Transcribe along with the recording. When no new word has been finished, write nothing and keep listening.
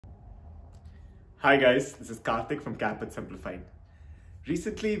Hi guys, this is Karthik from CAAPID Simplified.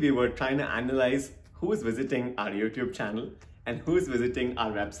 Recently we were trying to analyze who is visiting our YouTube channel and who is visiting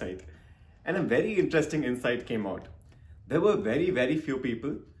our website. And a very interesting insight came out. There were very few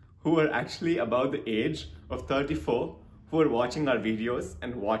people who were actually about the age of 34 who were watching our videos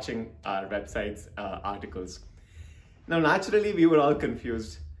and watching our website's articles. Now naturally we were all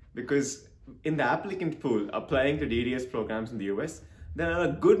confused because in the applicant pool applying to DDS programs in the US, there are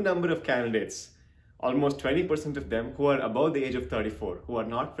a good number of candidates, almost 20% of them, who are above the age of 34, who are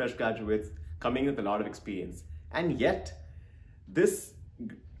not fresh graduates coming with a lot of experience. And yet, this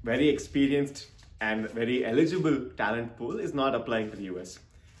very experienced and very eligible talent pool is not applying to the US.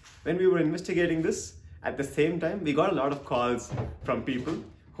 When we were investigating this, at the same time, we got a lot of calls from people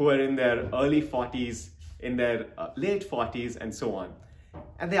who are in their early 40s, in their late 40s, and so on.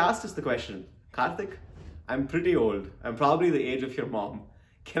 And they asked us the question, Karthik, I'm pretty old. I'm probably the age of your mom.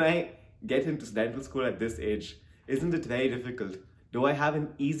 Can I get into dental school at this age? Isn't it very difficult? Do I have an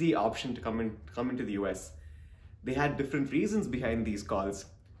easy option to come into the US? They had different reasons behind these calls.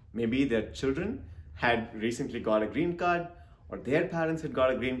 Maybe their children had recently got a green card, or their parents had got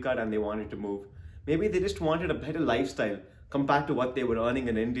a green card and they wanted to move. Maybe they just wanted a better lifestyle compared to what they were earning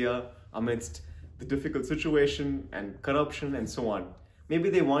in India amidst the difficult situation and corruption and so on. Maybe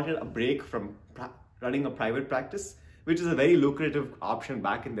they wanted a break from running a private practice, which is a very lucrative option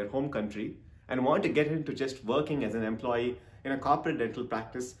back in their home country, and want to get into just working as an employee in a corporate dental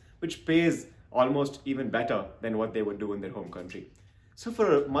practice, which pays almost even better than what they would do in their home country. So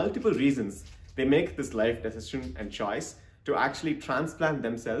for multiple reasons, they make this life decision and choice to actually transplant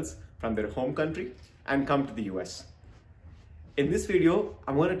themselves from their home country and come to the US. In this video,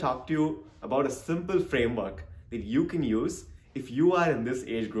 I'm going to talk to you about a simple framework that you can use if you are in this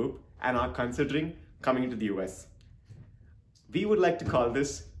age group and are considering coming to the US. We would like to call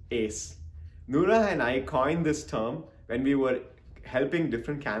this ACE. Nourah and I coined this term when we were helping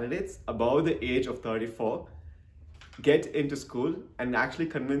different candidates above the age of 34 get into school and actually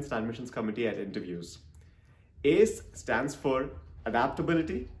convince the admissions committee at interviews. ACE stands for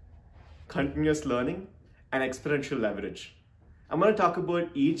adaptability, continuous learning, and experiential leverage. I'm going to talk about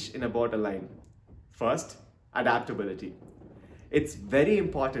each in about a line. First, adaptability. It's very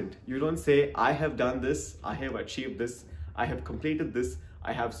important. You don't say, I have done this, I have achieved this, I have completed this,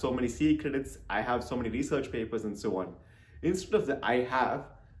 I have so many CE credits, I have so many research papers, and so on. Instead of the I have,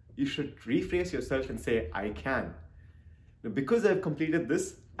 you should rephrase yourself and say, I can. Now, because I've completed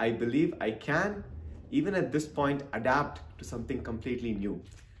this, I believe I can, even at this point, adapt to something completely new.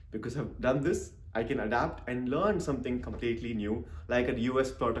 Because I've done this, I can adapt and learn something completely new, like a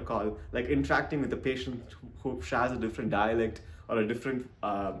US protocol, like interacting with a patient who shares a different dialect or a different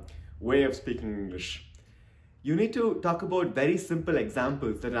way of speaking English. You need to talk about very simple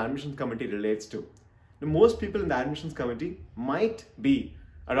examples that an admissions committee relates to. Now, most people in the admissions committee might be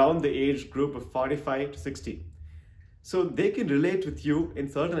around the age group of 45 to 60. So they can relate with you in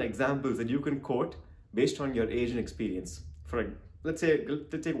certain examples that you can quote based on your age and experience. Let's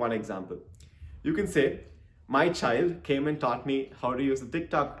take one example. You can say, my child came and taught me how to use the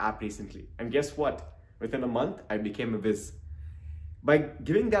TikTok app recently. And guess what? Within a month, I became a whiz. By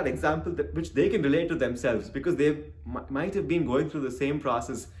giving that example which they can relate to themselves, because they might have been going through the same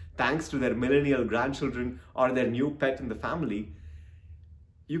process thanks to their millennial grandchildren or their new pet in the family,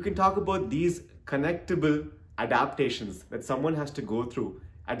 you can talk about these connectable adaptations that someone has to go through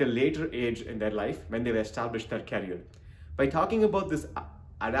at a later age in their life when they've established their career. By talking about this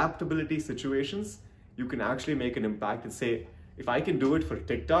adaptability situations, you can actually make an impact and say, if I can do it for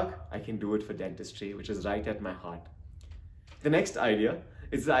TikTok, I can do it for dentistry, which is right at my heart. The next idea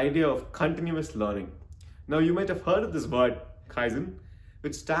is the idea of continuous learning. Now you might have heard of this word, kaizen,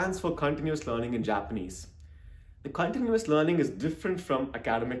 which stands for continuous learning in Japanese. The continuous learning is different from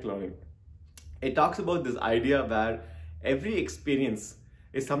academic learning. It talks about this idea where every experience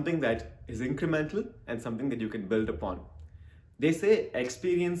is something that is incremental and something that you can build upon. They say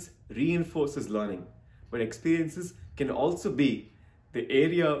experience reinforces learning, but experiences can also be the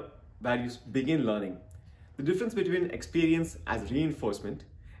area where you begin learning. The difference between experience as reinforcement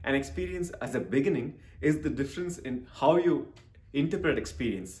and experience as a beginning is the difference in how you interpret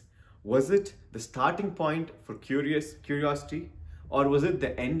experience. Was it the starting point for curiosity, or was it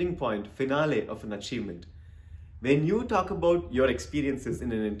the ending point, finale of an achievement? When you talk about your experiences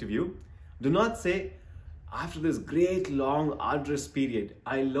in an interview, do not say, after this great, long, arduous period,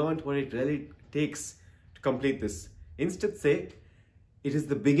 I learned what it really takes to complete this. Instead say, it is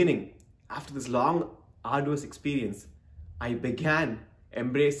the beginning. After this long, arduous experience, I began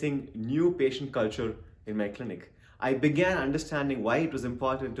embracing new patient culture in my clinic. I began understanding why it was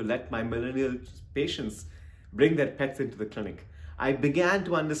important to let my millennial patients bring their pets into the clinic. I began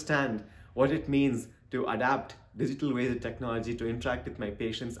to understand what it means to adapt digital ways of technology to interact with my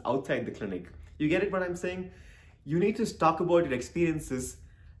patients outside the clinic. You get it what I'm saying? You need to talk about your experiences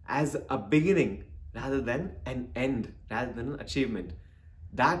as a beginning rather than an end, rather than an achievement.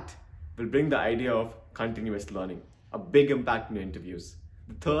 That will bring the idea of continuous learning, a big impact in your interviews.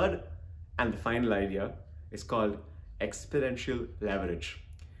 The third and the final idea is called experiential leverage.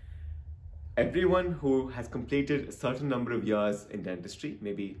 Everyone who has completed a certain number of years in dentistry,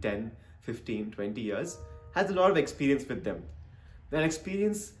 maybe 10, 15, 20 years, has a lot of experience with them. That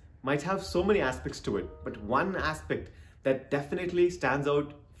experience might have so many aspects to it, but one aspect that definitely stands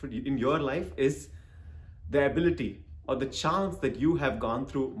out in your life is the ability or the chance that you have gone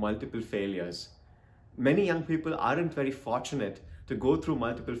through multiple failures. Many young people aren't very fortunate to go through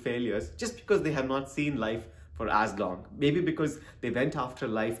multiple failures just because they have not seen life for as long. Maybe because they went after a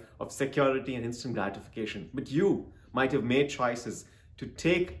life of security and instant gratification. But you might have made choices to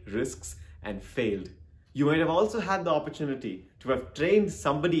take risks and failed. You might have also had the opportunity to have trained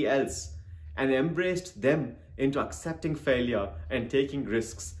somebody else and embraced them into accepting failure and taking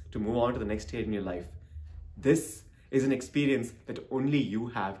risks to move on to the next stage in your life. This is an experience that only you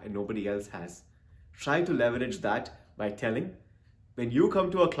have and nobody else has. Try to leverage that by telling, when you come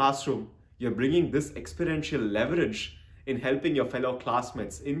to a classroom, you're bringing this experiential leverage in helping your fellow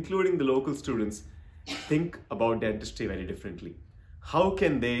classmates, including the local students, think about dentistry very differently. How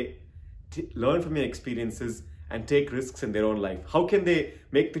can they learn from your experiences and take risks in their own life? How can they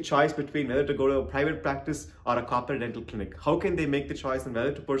make the choice between whether to go to a private practice or a corporate dental clinic? How can they make the choice on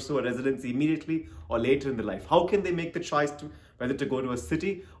whether to pursue a residency immediately or later in their life? How can they make the choice to whether to go to a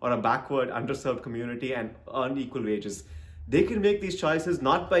city or a backward, underserved community and earn equal wages? They can make these choices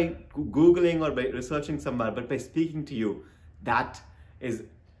not by Googling or by researching somewhere, but by speaking to you. That is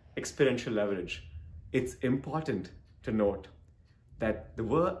experiential leverage. It's important to note that the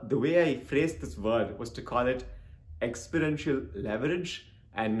way I phrased this word was to call it experiential leverage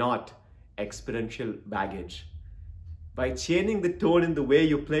and not experiential baggage. By changing the tone in the way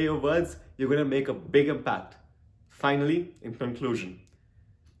you play your words, you're going to make a big impact. Finally, in conclusion,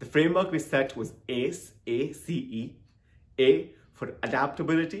 the framework we set was ACE, A-C-E, A for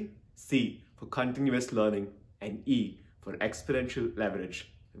adaptability, C for continuous learning, and E for experiential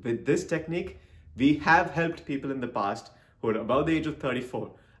leverage. With this technique, we have helped people in the past who are above the age of 34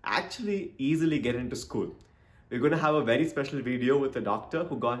 actually easily get into school. We're going to have a very special video with a doctor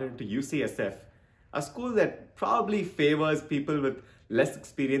who got into UCSF, a school that probably favors people with less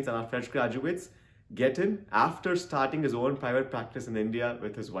experience than our fresh graduates get in after starting his own private practice in India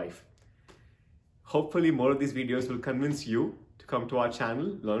with his wife. Hopefully more of these videos will convince you to come to our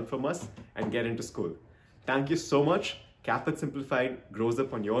channel, learn from us, and get into school. Thank you so much. CAAPID Simplified grows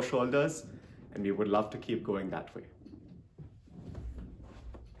up on your shoulders, and we would love to keep going that way.